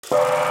My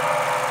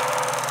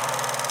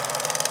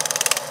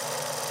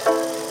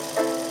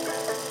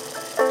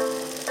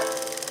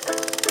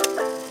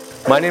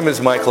name is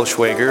Michael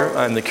Schwager.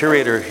 I'm the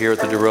curator here at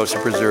the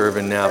DeRosa Preserve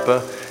in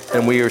Napa,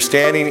 and we are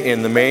standing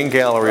in the main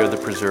gallery of the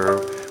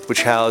preserve,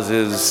 which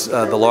houses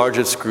the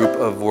largest group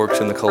of works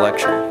in the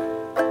collection.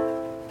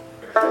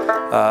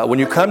 When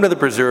you come to the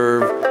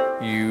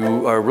preserve,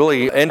 you are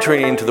really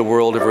entering into the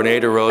world of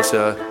Rene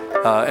DeRosa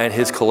and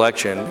his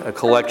collection, a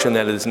collection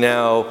that is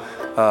now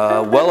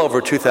well over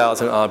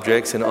 2,000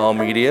 objects in all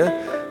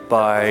media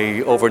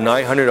by over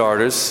 900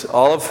 artists,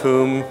 all of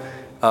whom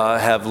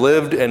have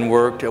lived and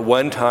worked at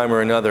one time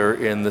or another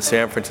in the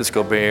San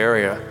Francisco Bay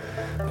Area.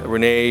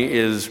 Rene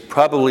is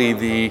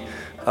probably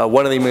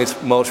one of the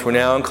most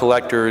renowned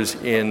collectors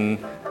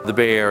in the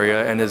Bay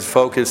Area and has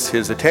focused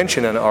his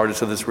attention on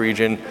artists of this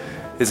region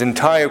his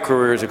entire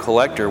career as a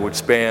collector, which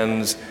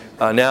spans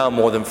now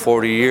more than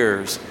 40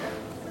 years.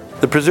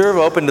 The preserve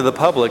opened to the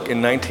public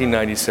in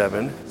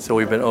 1997, so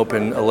we've been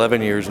open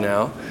 11 years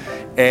now,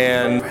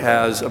 and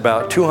has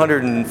about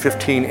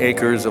 215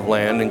 acres of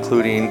land,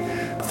 including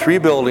 3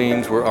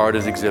 buildings where art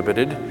is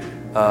exhibited,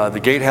 the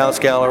Gatehouse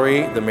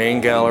Gallery, the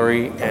main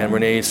gallery, and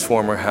Rene's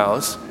former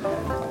house.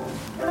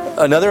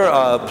 Another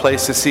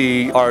place to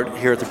see art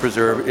here at the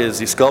preserve is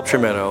the Sculpture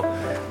Meadow,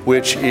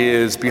 which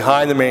is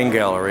behind the main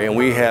gallery, and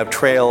we have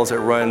trails that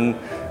run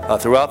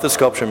throughout the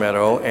Sculpture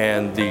Meadow,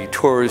 and the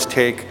tours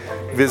take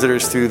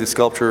visitors through the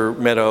Sculpture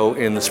Meadow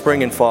in the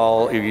spring and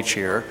fall of each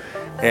year.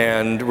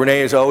 And Rene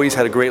has always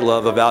had a great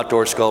love of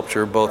outdoor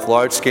sculpture, both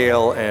large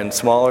scale and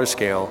smaller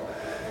scale.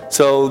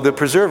 So the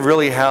preserve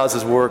really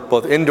houses work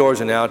both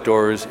indoors and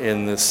outdoors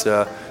in this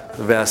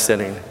vast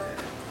setting.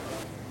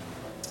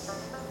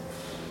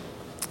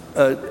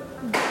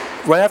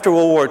 Right after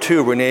World War II,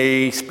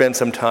 Rene spent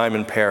some time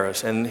in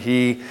Paris, and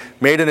he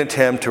made an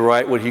attempt to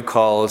write what he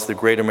calls the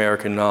great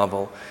American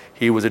novel.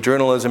 He was a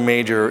journalism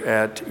major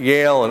at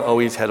Yale and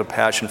always had a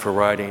passion for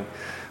writing.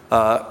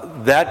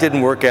 That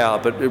didn't work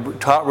out, but it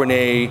taught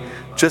Rene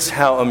just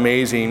how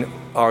amazing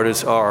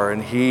artists are,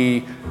 and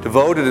he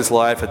devoted his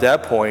life at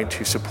that point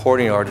to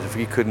supporting artists if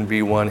he couldn't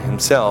be one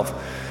himself.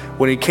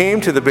 When he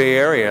came to the Bay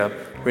Area,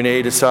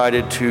 Rene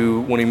decided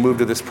to, when he moved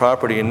to this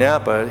property in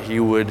Napa, he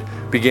would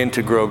begin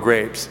to grow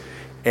grapes.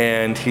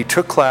 And he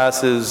took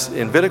classes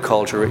in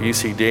viticulture at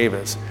UC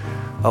Davis.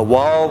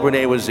 While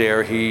Rene was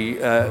there, he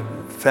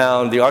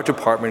found the art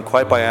department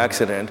quite by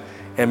accident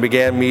and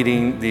began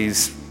meeting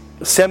these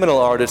seminal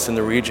artists in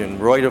the region: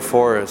 Roy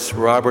DeForest,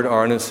 Robert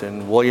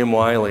Arneson, William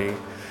Wiley,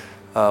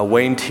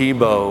 Wayne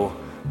Thiebaud.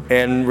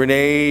 And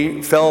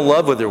Rene fell in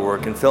love with their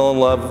work and fell in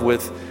love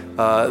with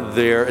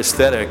their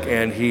aesthetic,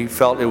 and he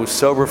felt it was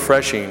so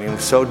refreshing. It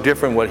was so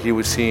different what he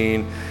was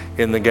seeing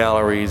in the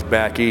galleries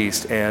back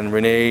east. And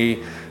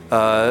Rene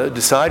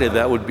decided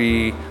that would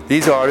be,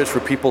 these artists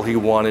were people he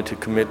wanted to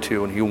commit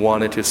to and he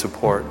wanted to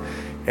support.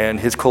 And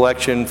his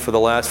collection for the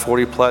last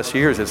 40 plus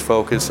years has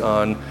focused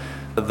on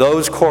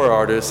those core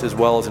artists, as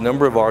well as a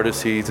number of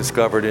artists he's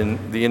discovered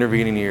in the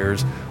intervening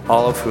years,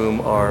 all of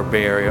whom are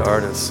Bay Area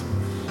artists.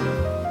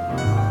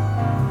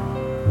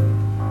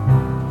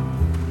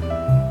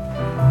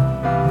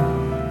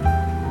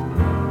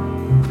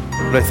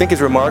 What I think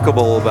is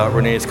remarkable about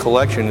Rene's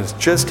collection is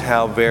just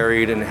how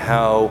varied and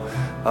how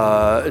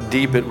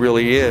deep it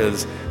really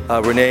is.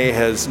 Rene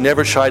has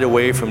never shied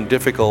away from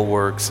difficult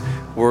works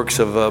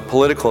of a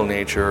political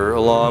nature,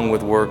 along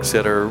with works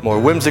that are more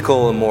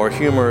whimsical and more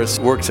humorous,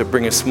 works that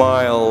bring a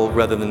smile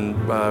rather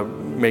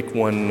than make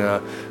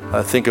one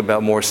think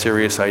about more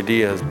serious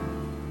ideas.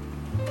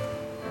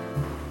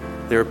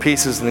 There are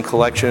pieces in the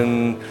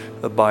collection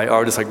by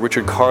artists like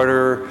Richard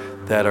Carter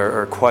that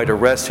are quite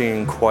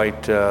arresting,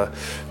 quite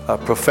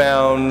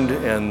profound,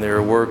 and there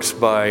are works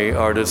by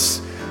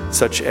artists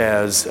such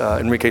as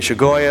Enrique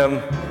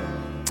Chagoya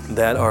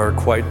that are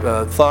quite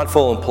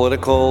thoughtful and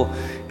political,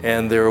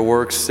 and there are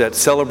works that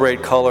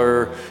celebrate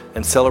color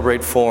and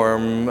celebrate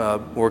form,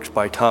 works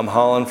by Tom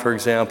Holland, for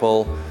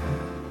example.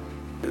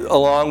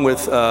 Along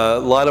with a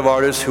lot of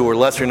artists who are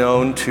lesser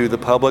known to the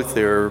public,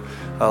 there are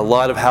a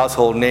lot of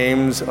household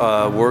names,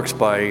 works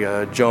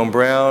by Joan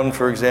Brown,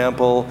 for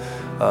example,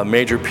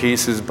 major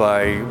pieces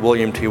by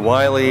William T.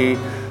 Wiley,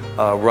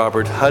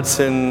 Robert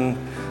Hudson,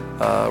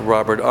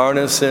 Robert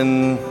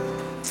Arneson,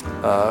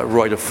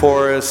 Roy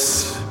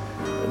DeForest,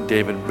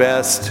 David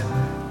Best.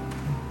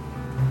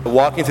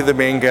 Walking through the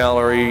main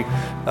gallery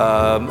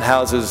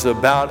houses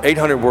about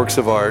 800 works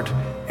of art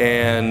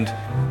and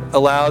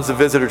allows the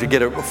visitor to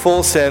get a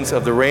full sense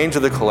of the range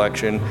of the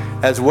collection,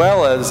 as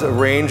well as a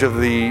range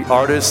of the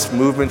artists,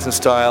 movements, and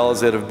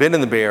styles that have been in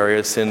the Bay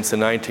Area since the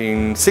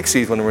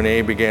 1960s when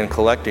Rene began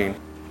collecting.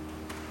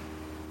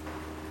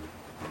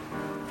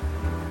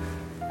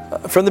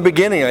 From the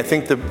beginning, I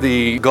think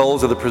the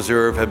goals of the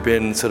preserve have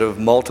been sort of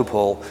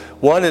multiple.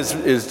 One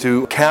is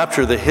to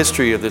capture the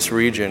history of this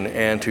region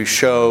and to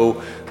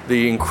show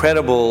the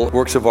incredible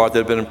works of art that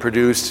have been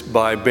produced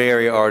by Bay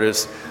Area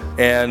artists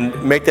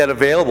and make that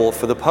available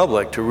for the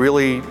public to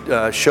really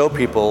show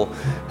people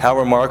how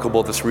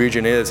remarkable this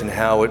region is and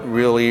how it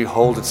really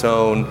holds its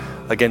own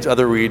against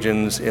other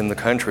regions in the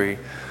country.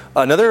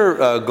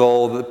 Another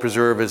goal that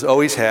Preserve has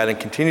always had and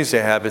continues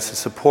to have is to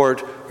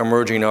support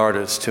emerging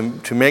artists,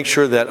 to make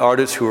sure that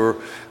artists who are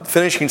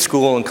finishing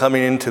school and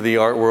coming into the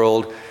art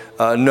world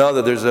know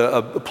that there's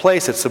a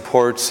place that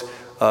supports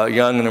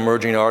young and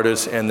emerging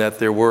artists, and that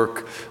their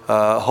work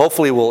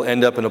hopefully will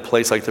end up in a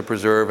place like the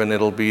Preserve, and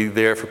it'll be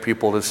there for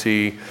people to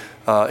see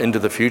into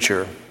the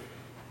future.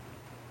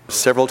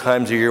 Several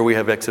times a year we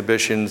have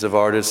exhibitions of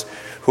artists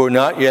who are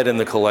not yet in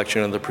the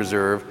collection of the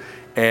Preserve,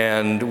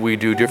 and we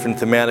do different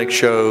thematic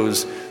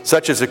shows,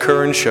 such as the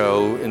current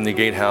show in the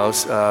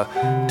Gatehouse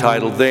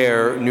titled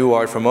there, New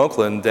Art from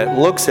Oakland, that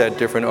looks at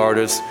different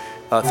artists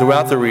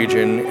throughout the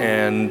region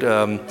and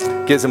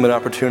gives them an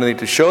opportunity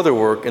to show their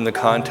work in the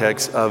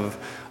context of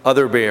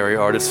other Bay Area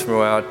artists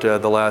throughout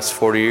the last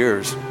 40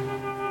 years.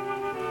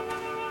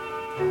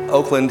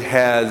 Oakland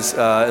has,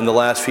 in the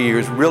last few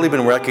years, really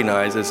been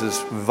recognized as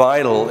this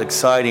vital,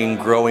 exciting,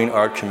 growing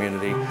art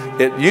community.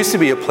 It used to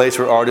be a place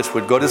where artists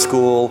would go to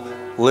school,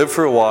 live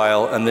for a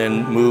while, and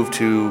then move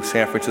to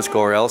San Francisco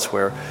or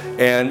elsewhere.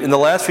 And in the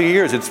last few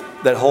years,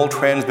 that whole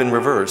trend has been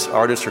reversed.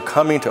 Artists are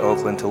coming to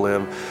Oakland to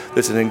live.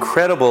 There's an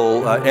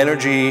incredible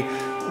energy.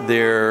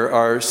 There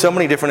are so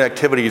many different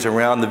activities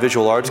around the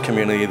visual arts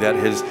community that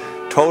has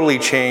totally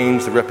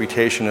changed the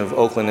reputation of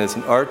Oakland as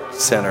an art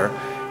center.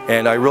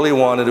 And I really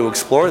wanted to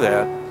explore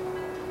that.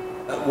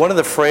 One of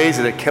the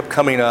phrases that kept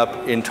coming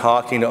up in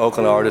talking to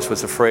Oakland artists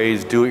was the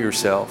phrase, do it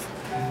yourself.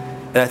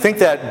 And I think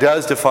that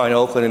does define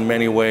Oakland in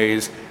many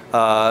ways,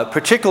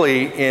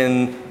 particularly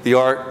in the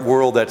art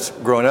world that's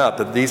grown up,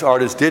 that these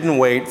artists didn't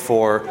wait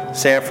for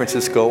San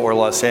Francisco or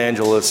Los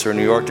Angeles or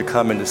New York to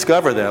come and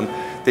discover them.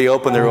 They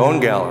opened their own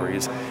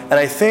galleries. And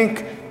I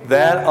think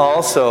that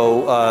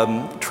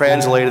also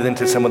translated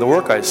into some of the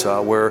work I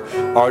saw, where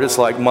artists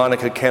like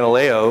Monica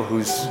Canaleo,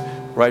 who's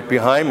right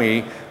behind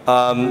me,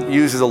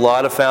 uses a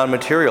lot of found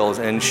materials,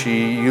 and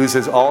she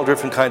uses all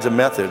different kinds of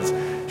methods.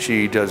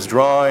 She does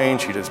drawing,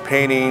 she does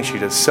painting, she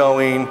does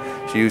sewing,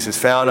 she uses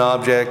found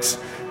objects,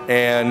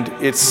 and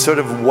it's sort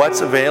of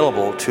what's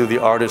available to the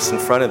artists in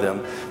front of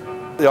them.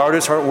 The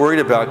artists aren't worried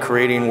about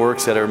creating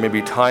works that are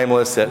maybe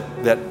timeless,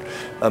 that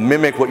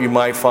mimic what you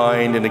might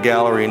find in a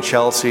gallery in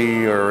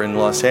Chelsea or in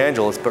Los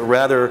Angeles, but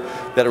rather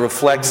that it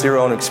reflects their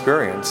own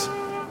experience.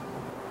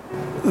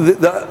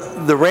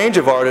 The range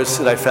of artists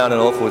that I found in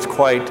Oakland was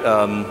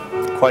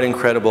quite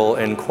incredible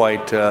and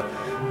quite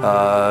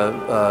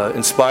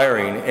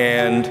inspiring,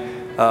 and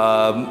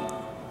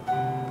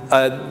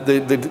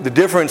the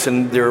difference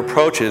in their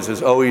approaches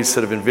is always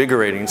sort of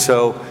invigorating.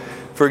 So,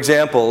 for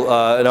example,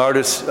 an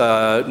artist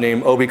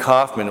named Obi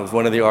Kaufman was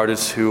one of the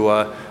artists who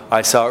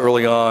I saw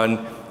early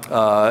on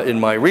in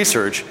my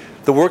research.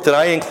 The work that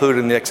I included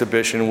in the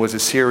exhibition was a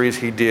series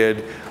he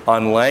did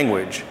on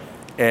language,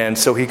 and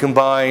so he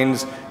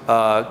combines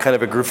kind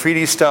of a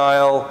graffiti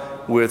style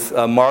with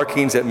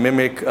markings that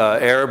mimic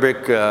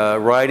Arabic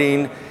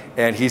writing,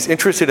 and he's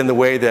interested in the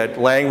way that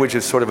language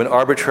is sort of an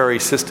arbitrary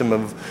system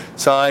of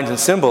signs and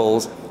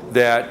symbols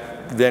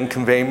that then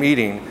convey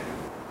meaning.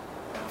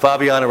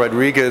 Fabiana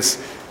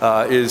Rodriguez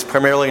is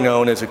primarily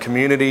known as a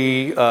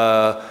community,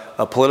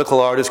 a political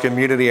artist,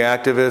 community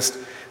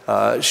activist.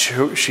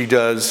 She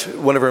does,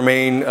 one of her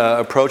main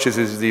approaches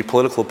is the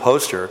political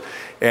poster,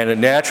 and it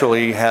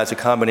naturally has a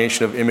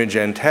combination of image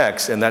and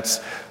text, and that's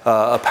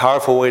a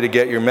powerful way to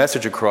get your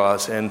message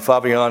across. And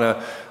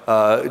Fabiana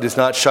does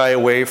not shy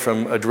away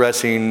from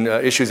addressing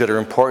issues that are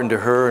important to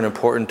her and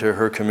important to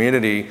her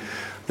community.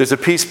 There's a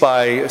piece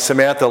by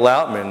Samantha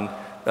Lautman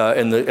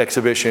in the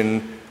exhibition,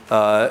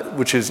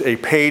 which is a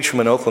page from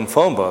an Oakland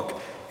phone book,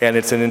 and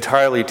it's an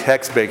entirely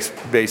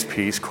text-based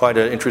piece, quite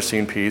an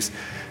interesting piece.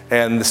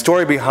 And the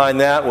story behind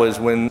that was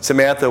when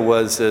Samantha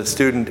was a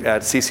student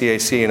at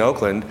CCAC in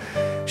Oakland,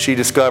 she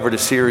discovered a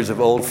series of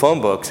old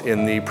phone books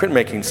in the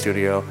printmaking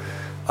studio.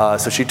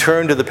 So she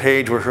turned to the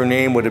page where her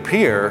name would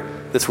appear.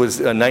 This was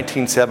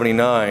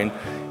 1979,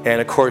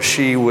 and of course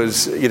she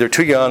was either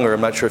too young, or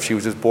I'm not sure if she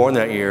was just born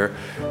that year,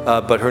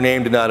 but her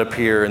name did not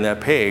appear in that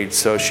page.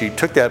 So she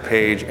took that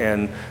page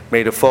and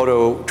made a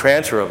photo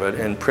transfer of it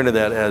and printed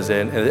that as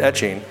an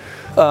etching.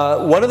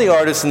 One of the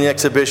artists in the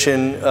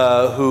exhibition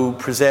who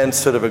presents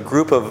sort of a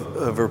group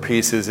of her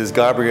pieces is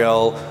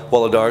Gabrielle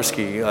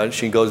Wolodarski.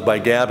 She goes by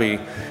Gabby.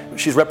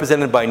 She's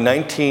represented by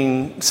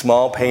 19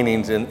 small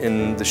paintings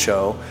in the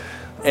show,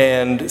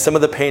 and some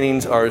of the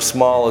paintings are as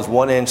small as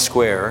 1 inch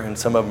square, and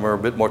some of them are a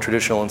bit more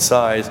traditional in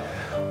size.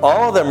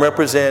 All of them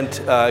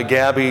represent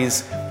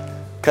Gabby's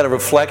kind of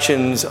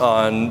reflections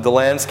on the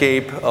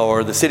landscape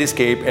or the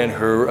cityscape and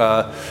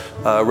her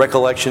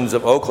recollections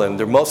of Oakland.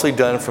 They're mostly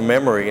done from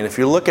memory, and if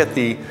you look at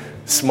the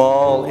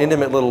small,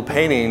 intimate little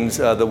paintings,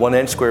 the 1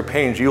 inch square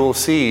paintings, you will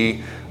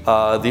see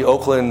the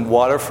Oakland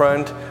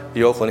waterfront,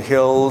 the Oakland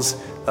hills,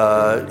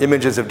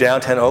 images of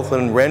downtown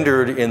Oakland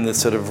rendered in this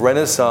sort of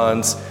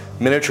Renaissance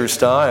miniature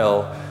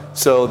style.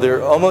 So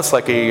they're almost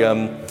like a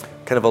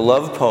kind of a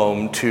love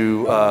poem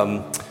to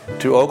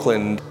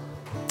Oakland,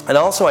 and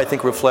also I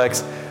think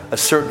reflects a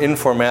certain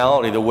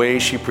informality, the way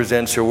she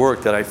presents her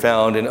work, that I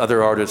found in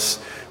other artists'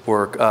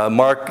 work.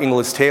 Mark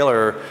Inglis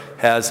Taylor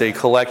has a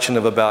collection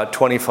of about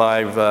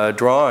 25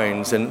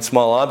 drawings and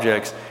small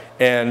objects.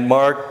 And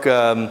Mark,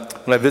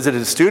 when I visited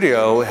his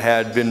studio,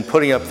 had been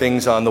putting up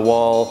things on the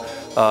wall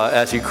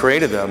as he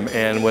created them.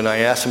 And when I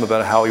asked him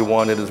about how he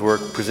wanted his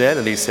work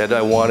presented, he said,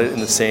 I want it in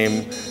the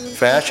same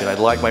fashion. I'd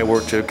like my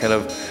work to kind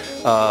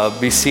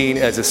of be seen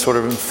as a sort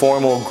of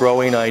informal,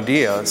 growing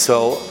idea.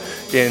 So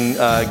in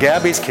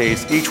Gabby's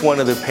case, each one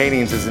of the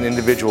paintings is an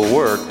individual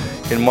work.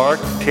 In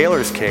Mark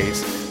Taylor's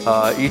case,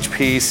 each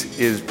piece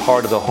is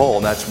part of the whole.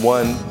 And that's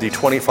the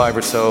 25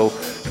 or so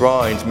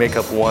drawings make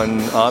up one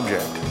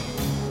object.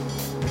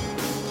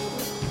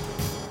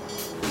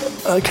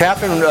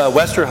 Catherine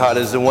Westerhut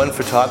is the one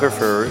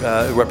photographer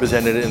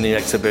represented in the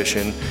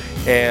exhibition,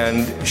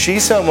 and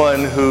she's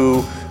someone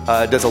who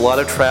does a lot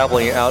of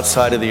traveling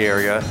outside of the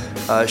area.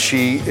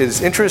 She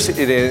is interested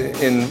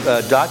in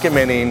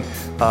documenting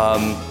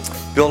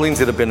buildings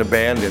that have been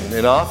abandoned,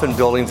 and often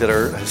buildings that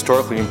are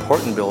historically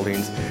important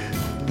buildings.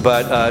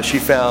 But she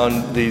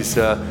found these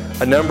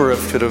a number of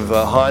sort of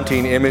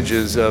haunting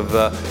images of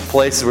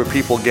places where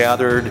people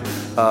gathered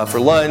for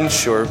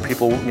lunch, or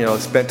people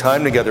spent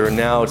time together, and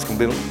now it's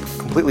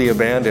completely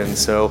abandoned.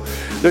 So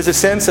there's a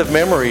sense of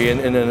memory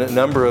in a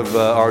number of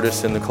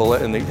artists in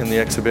the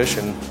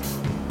exhibition.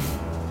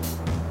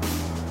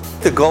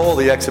 The goal of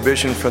the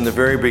exhibition from the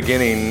very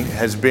beginning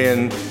has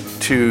been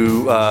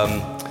to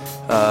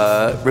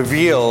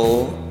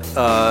reveal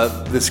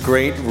this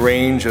great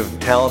range of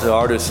talented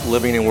artists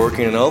living and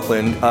working in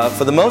Oakland.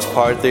 For the most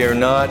part, they are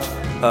not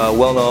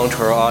well known to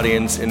our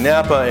audience in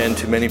Napa and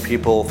to many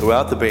people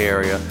throughout the Bay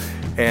Area.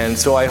 And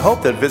so I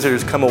hope that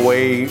visitors come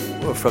away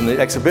from the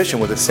exhibition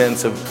with a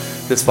sense of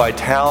this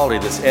vitality,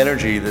 this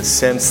energy, this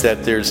sense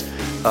that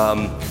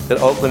that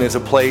Oakland is a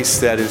place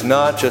that is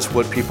not just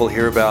what people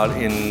hear about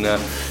in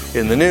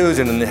the news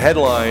and in the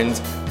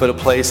headlines, but a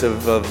place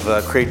of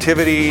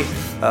creativity,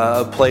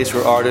 a place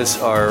where artists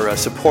are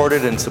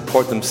supported and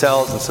support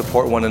themselves and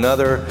support one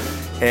another.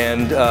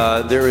 And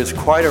there is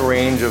quite a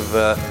range of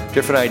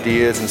different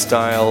ideas and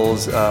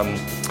styles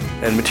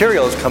and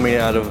materials coming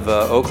out of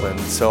Oakland.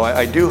 So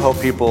I do hope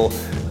people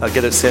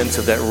get a sense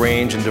of that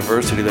range and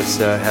diversity that's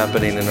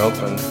happening in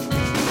Oakland.